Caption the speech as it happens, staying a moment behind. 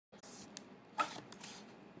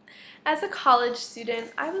As a college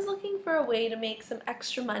student, I was looking for a way to make some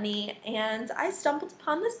extra money and I stumbled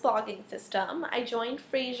upon this blogging system. I joined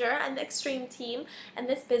Frazier and the Extreme team, and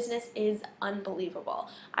this business is unbelievable.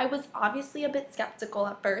 I was obviously a bit skeptical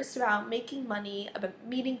at first about making money, about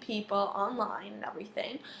meeting people online and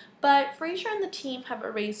everything, but Frazier and the team have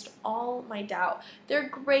erased all my doubt. They're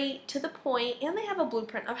great, to the point, and they have a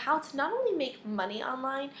blueprint of how to not only make money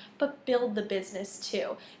online, but build the business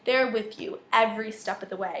too. They're with you every step of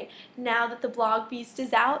the way. Now that the blog beast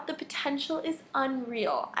is out, the potential is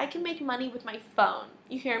unreal. I can make money with my phone.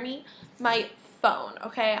 You hear me? My phone,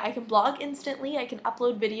 okay? I can blog instantly, I can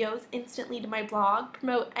upload videos instantly to my blog,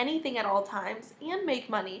 promote anything at all times, and make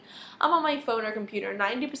money. I'm on my phone or computer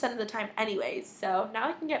 90% of the time anyways, so now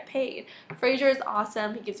I can get paid. Frazier is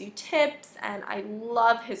awesome, he gives you tips, and I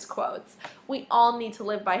love his quotes. We all need to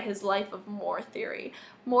live by his life of more theory.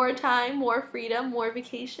 More time, more freedom, more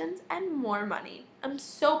vacations, and more money. I'm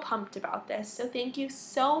so pumped about this, so thank you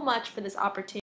so much for this opportunity.